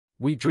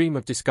We dream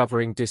of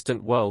discovering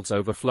distant worlds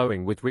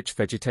overflowing with rich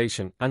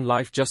vegetation and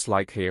life just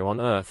like here on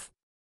Earth.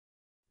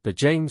 The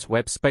James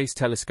Webb Space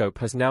Telescope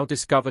has now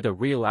discovered a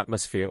real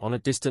atmosphere on a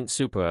distant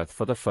super-Earth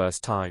for the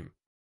first time.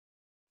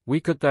 We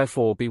could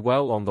therefore be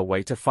well on the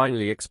way to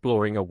finally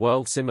exploring a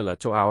world similar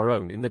to our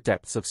own in the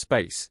depths of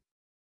space.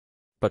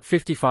 But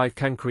 55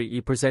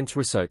 Cancri presents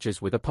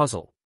researchers with a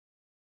puzzle.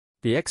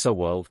 The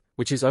exoworld,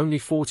 which is only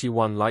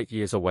 41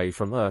 light-years away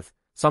from Earth,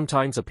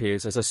 sometimes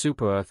appears as a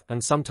super-Earth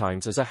and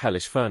sometimes as a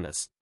hellish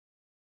furnace.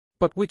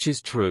 But which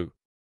is true?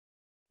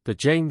 The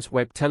James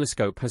Webb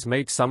Telescope has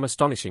made some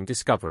astonishing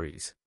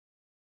discoveries.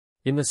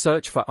 In the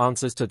search for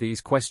answers to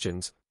these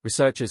questions,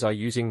 researchers are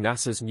using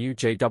NASA's new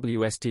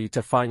JWST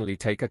to finally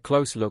take a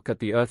close look at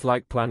the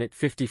Earth-like planet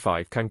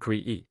 55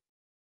 Cancri.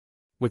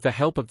 With the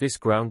help of this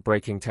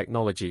groundbreaking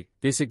technology,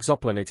 this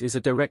exoplanet is a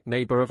direct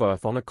neighbor of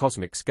Earth on a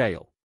cosmic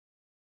scale.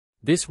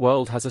 This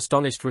world has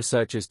astonished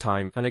researchers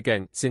time and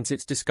again since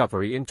its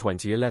discovery in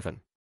 2011.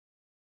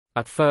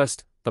 At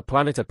first, the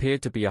planet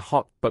appeared to be a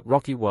hot but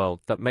rocky world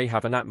that may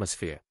have an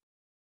atmosphere.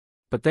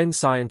 But then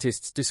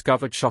scientists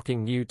discovered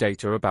shocking new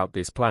data about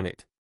this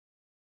planet.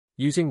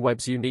 Using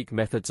Webb's unique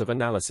methods of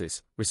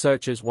analysis,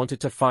 researchers wanted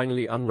to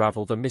finally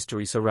unravel the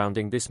mystery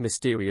surrounding this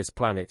mysterious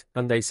planet,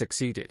 and they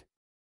succeeded.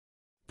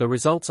 The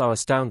results are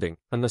astounding,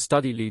 and the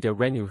study leader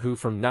Renu Hu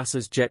from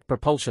NASA's Jet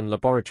Propulsion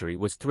Laboratory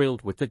was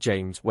thrilled with the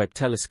James Webb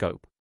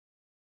Telescope.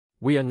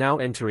 We are now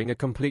entering a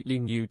completely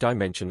new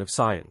dimension of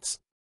science.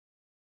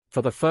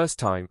 For the first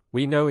time,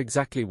 we know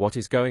exactly what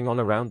is going on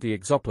around the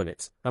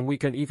exoplanets, and we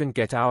can even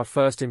get our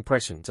first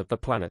impressions of the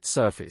planet's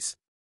surface.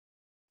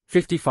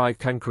 55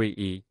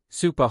 Cancri,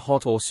 super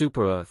hot or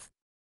super Earth?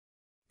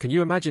 Can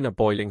you imagine a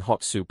boiling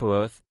hot super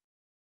Earth?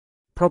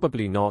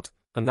 Probably not.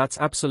 And that's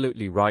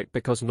absolutely right,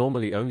 because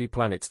normally only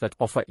planets that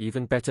offer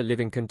even better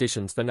living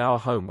conditions than our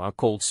home are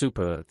called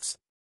super-Earths.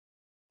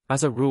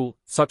 As a rule,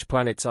 such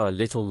planets are a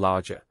little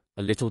larger,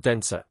 a little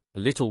denser, a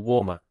little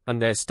warmer,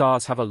 and their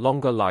stars have a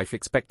longer life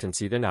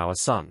expectancy than our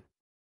Sun.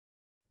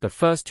 The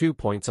first 2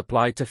 points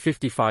applied to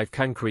 55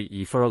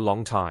 Cancri for a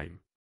long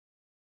time.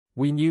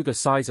 We knew the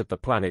size of the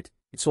planet,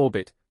 its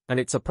orbit, and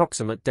its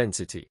approximate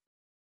density.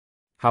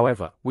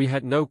 However, we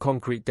had no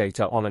concrete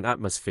data on an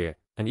atmosphere,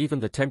 and even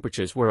the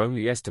temperatures were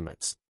only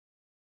estimates.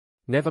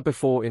 Never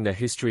before in the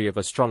history of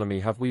astronomy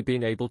have we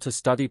been able to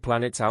study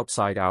planets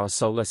outside our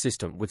solar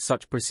system with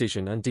such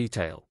precision and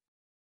detail.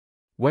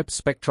 Webb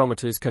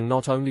spectrometers can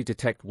not only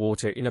detect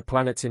water in a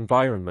planet's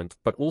environment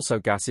but also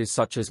gases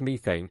such as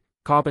methane,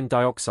 carbon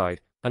dioxide,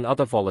 and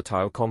other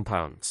volatile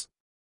compounds.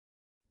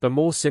 The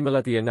more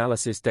similar the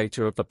analysis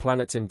data of the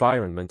planet's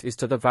environment is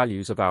to the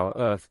values of our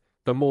Earth,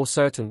 the more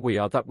certain we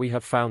are that we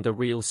have found a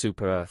real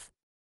super-Earth.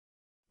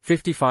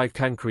 55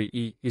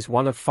 Cancri is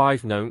one of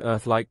 5 known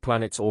Earth-like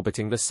planets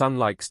orbiting the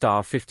Sun-like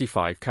star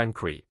 55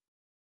 Cancri.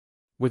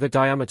 With a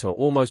diameter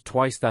almost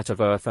twice that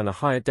of Earth and a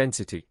higher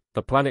density,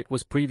 the planet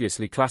was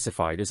previously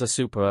classified as a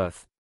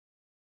super-Earth.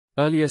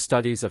 Earlier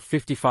studies of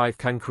 55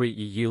 Cancri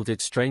yielded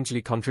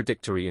strangely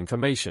contradictory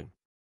information.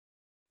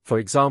 For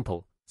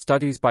example,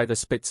 studies by the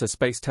Spitzer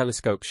Space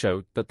Telescope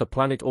showed that the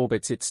planet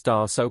orbits its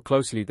star so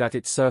closely that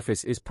its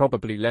surface is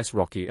probably less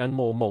rocky and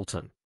more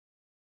molten.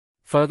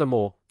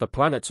 Furthermore, the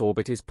planet's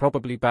orbit is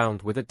probably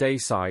bound with a day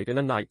side and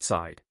a night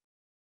side.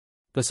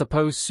 The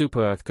supposed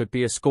super-Earth could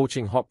be a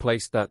scorching hot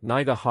place that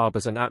neither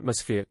harbors an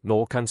atmosphere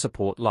nor can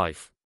support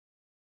life.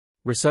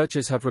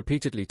 Researchers have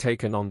repeatedly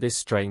taken on this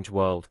strange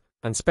world,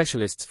 and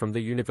specialists from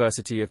the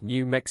University of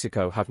New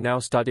Mexico have now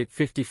studied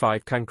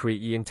 55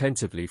 Cancri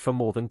intensively for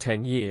more than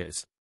 10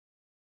 years.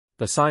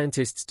 The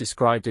scientists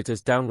described it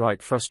as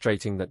downright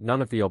frustrating that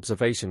none of the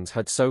observations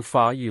had so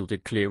far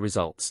yielded clear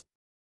results.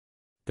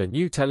 The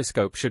new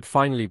telescope should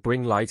finally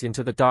bring light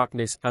into the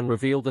darkness and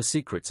reveal the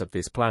secrets of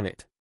this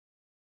planet.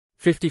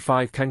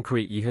 55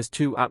 Cancri has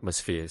 2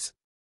 atmospheres.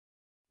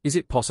 Is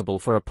it possible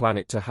for a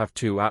planet to have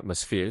 2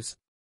 atmospheres?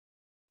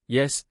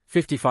 Yes,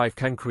 55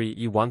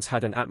 Cancri once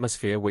had an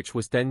atmosphere which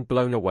was then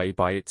blown away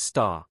by its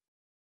star.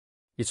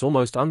 It's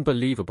almost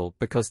unbelievable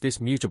because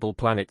this mutable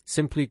planet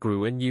simply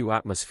grew a new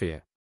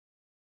atmosphere.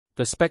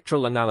 The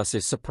spectral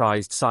analysis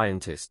surprised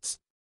scientists.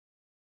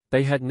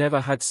 They had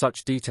never had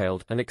such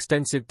detailed and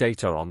extensive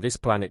data on this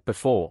planet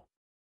before.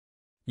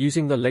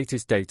 Using the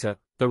latest data,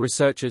 the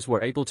researchers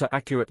were able to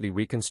accurately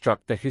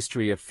reconstruct the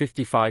history of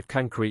 55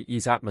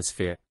 Cancri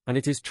atmosphere, and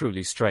it is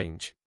truly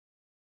strange.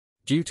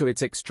 Due to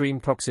its extreme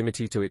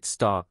proximity to its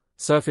star,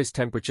 surface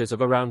temperatures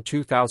of around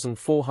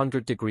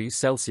 2,400 degrees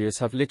Celsius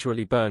have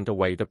literally burned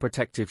away the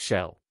protective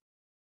shell.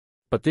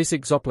 But this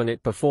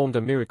exoplanet performed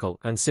a miracle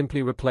and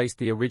simply replaced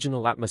the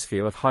original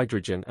atmosphere of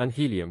hydrogen and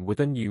helium with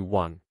a new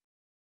one.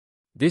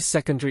 This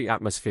secondary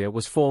atmosphere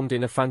was formed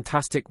in a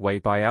fantastic way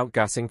by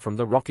outgassing from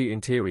the rocky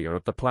interior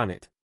of the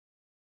planet.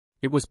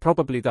 It was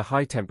probably the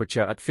high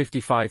temperature at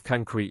 55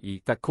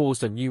 Cancri that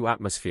caused a new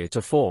atmosphere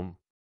to form.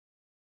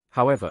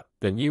 However,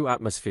 the new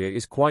atmosphere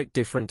is quite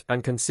different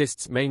and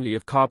consists mainly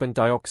of carbon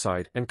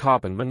dioxide and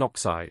carbon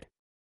monoxide.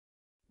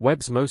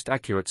 Webb's most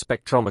accurate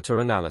spectrometer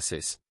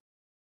analysis.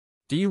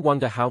 Do you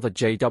wonder how the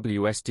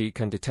JWST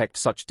can detect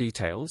such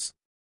details?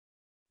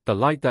 The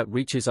light that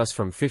reaches us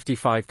from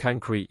 55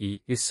 Cancri E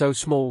is so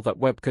small that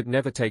Webb could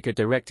never take a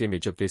direct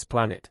image of this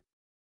planet.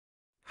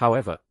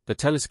 However, the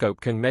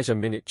telescope can measure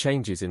minute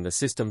changes in the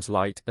system's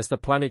light as the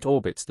planet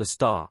orbits the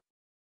star.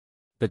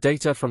 The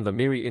data from the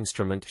MIRI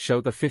instrument show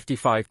the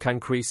 55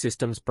 Cancri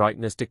system's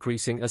brightness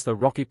decreasing as the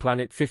rocky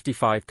planet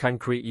 55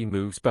 Cancri E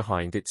moves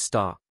behind its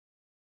star.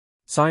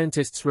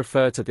 Scientists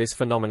refer to this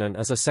phenomenon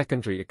as a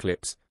secondary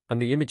eclipse,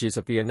 and the images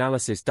of the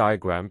analysis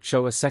diagram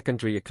show a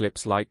secondary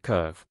eclipse light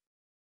curve.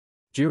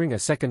 During a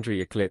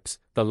secondary eclipse,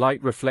 the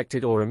light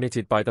reflected or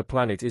emitted by the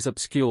planet is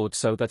obscured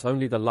so that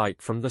only the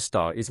light from the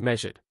star is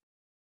measured.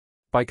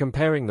 By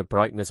comparing the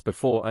brightness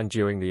before and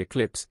during the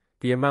eclipse,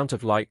 the amount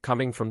of light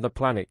coming from the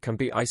planet can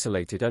be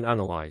isolated and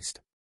analyzed.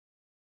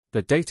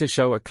 The data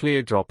show a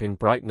clear drop in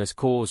brightness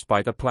caused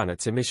by the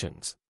planet's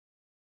emissions.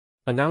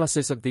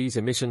 Analysis of these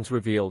emissions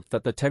revealed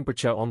that the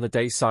temperature on the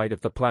day side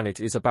of the planet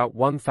is about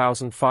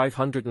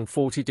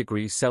 1,540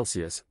 degrees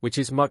Celsius, which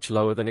is much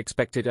lower than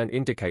expected and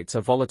indicates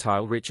a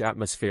volatile rich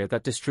atmosphere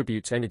that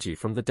distributes energy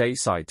from the day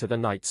side to the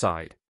night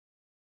side.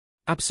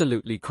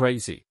 Absolutely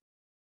crazy.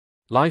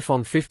 Life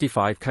on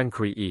 55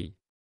 Cancri E.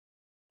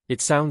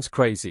 It sounds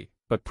crazy,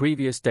 but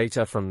previous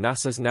data from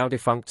NASA's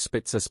now-defunct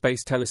Spitzer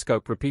space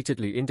telescope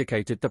repeatedly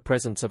indicated the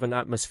presence of an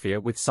atmosphere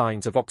with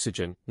signs of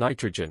oxygen,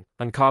 nitrogen,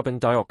 and carbon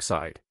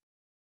dioxide.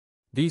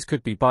 These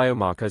could be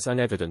biomarkers and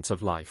evidence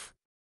of life.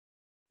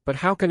 But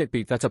how can it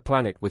be that a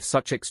planet with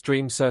such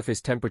extreme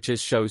surface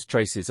temperatures shows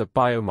traces of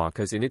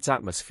biomarkers in its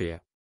atmosphere?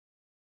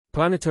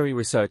 Planetary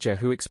researcher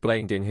who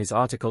explained in his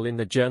article in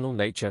the journal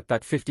Nature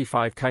that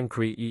 55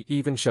 Cancri E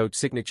even showed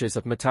signatures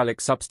of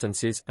metallic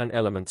substances and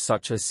elements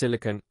such as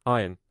silicon,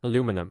 iron,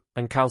 aluminum,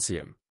 and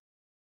calcium.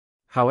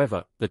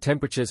 However, the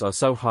temperatures are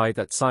so high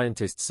that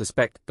scientists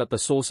suspect that the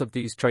source of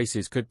these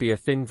traces could be a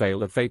thin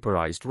veil of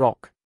vaporized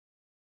rock.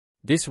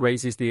 This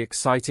raises the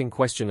exciting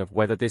question of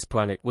whether this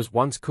planet was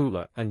once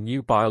cooler and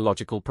new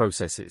biological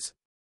processes.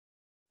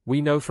 We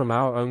know from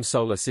our own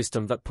solar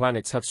system that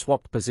planets have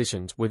swapped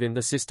positions within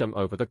the system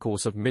over the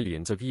course of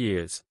millions of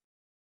years.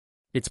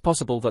 It's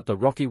possible that the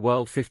rocky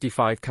world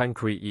 55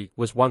 Cancri E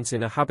was once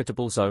in a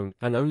habitable zone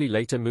and only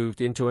later moved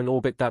into an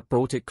orbit that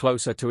brought it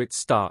closer to its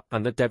star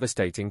and the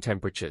devastating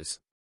temperatures.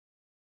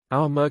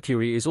 Our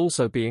Mercury is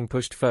also being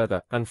pushed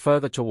further and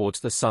further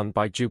towards the Sun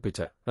by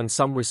Jupiter, and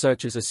some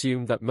researchers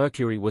assume that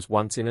Mercury was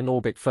once in an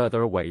orbit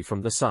further away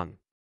from the Sun.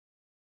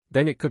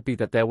 Then it could be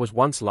that there was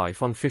once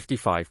life on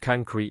 55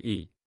 Cancri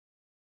E.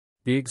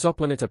 The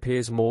exoplanet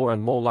appears more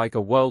and more like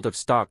a world of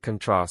stark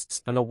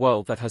contrasts and a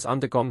world that has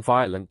undergone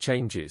violent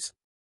changes.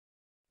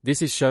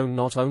 This is shown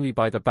not only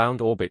by the bound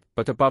orbit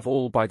but above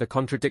all by the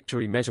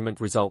contradictory measurement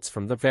results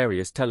from the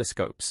various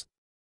telescopes.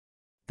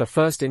 The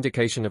first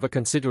indication of a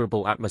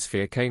considerable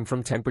atmosphere came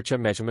from temperature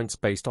measurements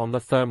based on the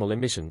thermal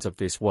emissions of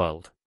this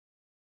world.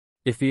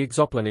 If the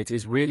exoplanet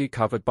is really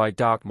covered by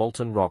dark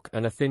molten rock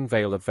and a thin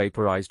veil of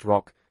vaporized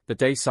rock, the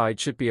day side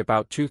should be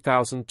about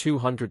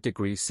 2,200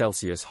 degrees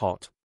Celsius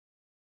hot.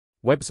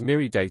 Webb's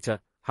MIRI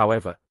data,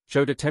 however,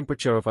 showed a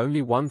temperature of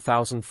only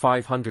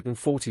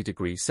 1,540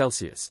 degrees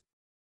Celsius.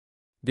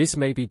 This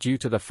may be due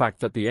to the fact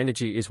that the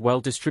energy is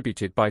well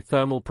distributed by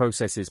thermal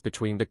processes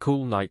between the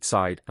cool night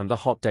side and the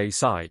hot day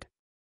side.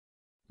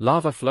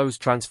 Lava flows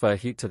transfer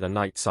heat to the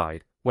night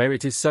side, where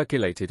it is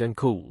circulated and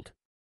cooled.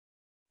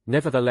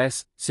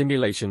 Nevertheless,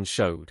 simulations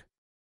showed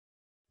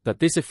that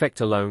this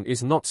effect alone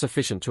is not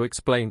sufficient to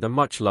explain the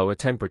much lower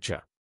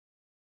temperature.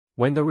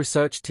 When the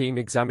research team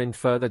examined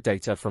further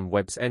data from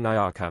Webb's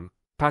NIRCam,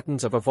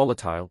 patterns of a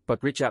volatile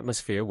but rich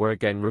atmosphere were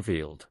again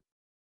revealed.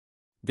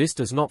 This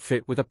does not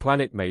fit with a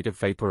planet made of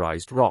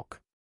vaporized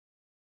rock.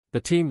 The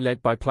team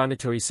led by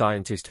planetary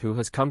scientist who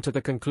has come to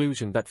the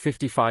conclusion that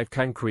 55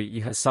 Cancri E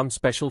has some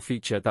special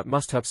feature that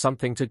must have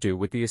something to do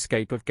with the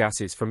escape of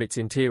gases from its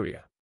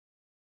interior.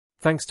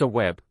 Thanks to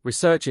Webb,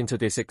 research into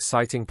this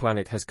exciting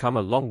planet has come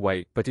a long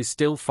way but is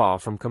still far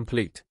from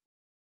complete.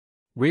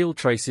 Real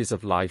traces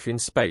of life in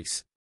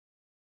space.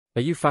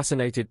 Are you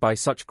fascinated by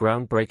such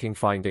groundbreaking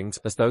findings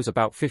as those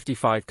about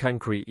 55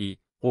 Cancri E,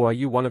 or are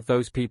you one of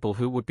those people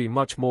who would be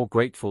much more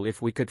grateful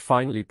if we could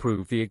finally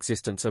prove the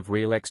existence of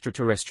real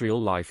extraterrestrial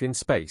life in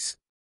space?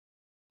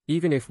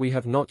 Even if we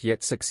have not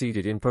yet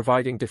succeeded in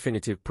providing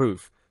definitive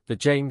proof, the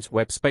James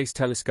Webb Space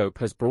Telescope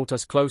has brought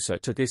us closer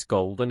to this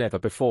goal than ever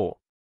before.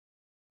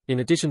 In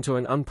addition to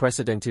an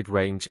unprecedented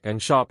range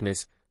and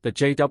sharpness, the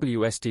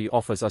JWST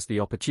offers us the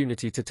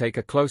opportunity to take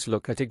a close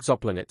look at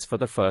exoplanets for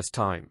the first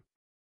time.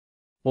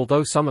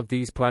 Although some of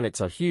these planets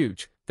are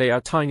huge, they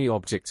are tiny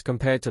objects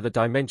compared to the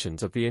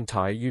dimensions of the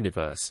entire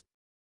universe.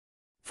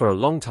 For a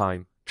long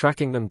time,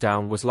 tracking them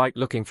down was like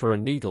looking for a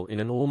needle in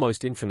an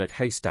almost infinite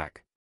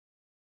haystack.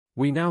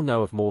 We now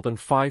know of more than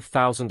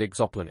 5,000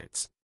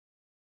 exoplanets.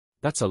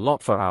 That's a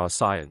lot for our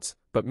science,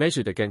 but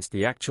measured against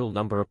the actual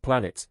number of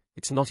planets,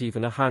 it's not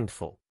even a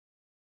handful.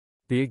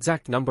 The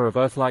exact number of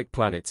Earth-like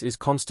planets is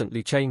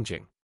constantly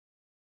changing.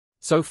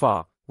 So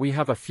far, we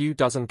have a few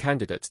dozen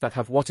candidates that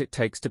have what it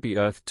takes to be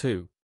Earth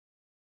 2.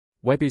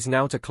 Webb is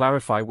now to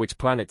clarify which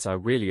planets are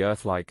really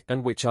Earth-like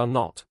and which are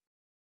not.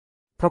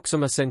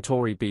 Proxima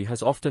Centauri b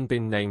has often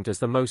been named as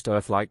the most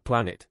Earth-like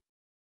planet.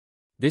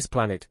 This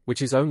planet,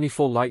 which is only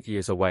 4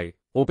 light-years away,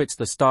 orbits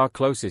the star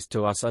closest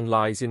to us and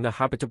lies in the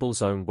habitable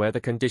zone where the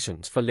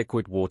conditions for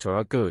liquid water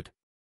are good.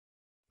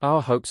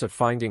 Our hopes of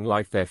finding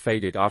life there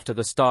faded after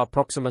the star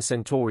Proxima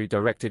Centauri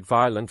directed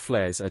violent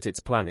flares at its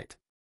planet.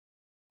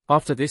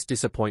 After this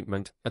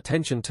disappointment,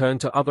 attention turned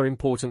to other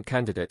important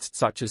candidates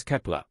such as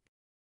Kepler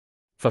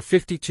for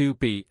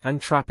 52b and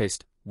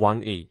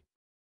TRAPPIST-1e.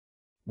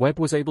 Webb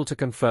was able to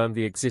confirm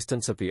the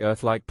existence of the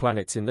Earth-like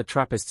planets in the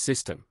TRAPPIST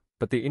system,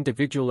 but the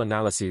individual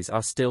analyses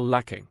are still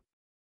lacking.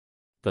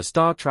 The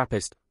star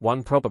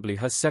TRAPPIST-1 probably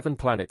has 7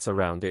 planets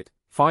around it,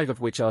 5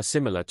 of which are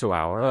similar to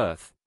our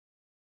Earth.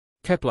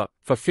 Kepler,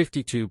 for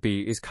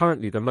 52b, is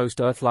currently the most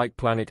Earth-like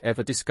planet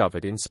ever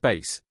discovered in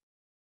space.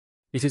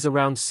 It is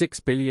around 6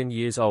 billion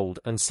years old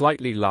and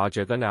slightly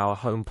larger than our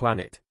home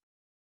planet.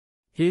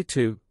 Here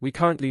too, we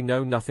currently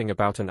know nothing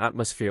about an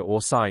atmosphere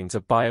or signs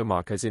of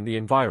biomarkers in the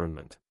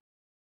environment.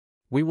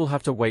 We will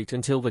have to wait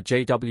until the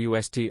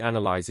JWST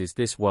analyzes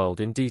this world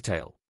in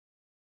detail.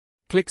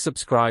 Click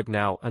subscribe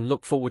now and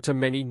look forward to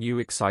many new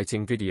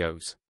exciting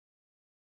videos.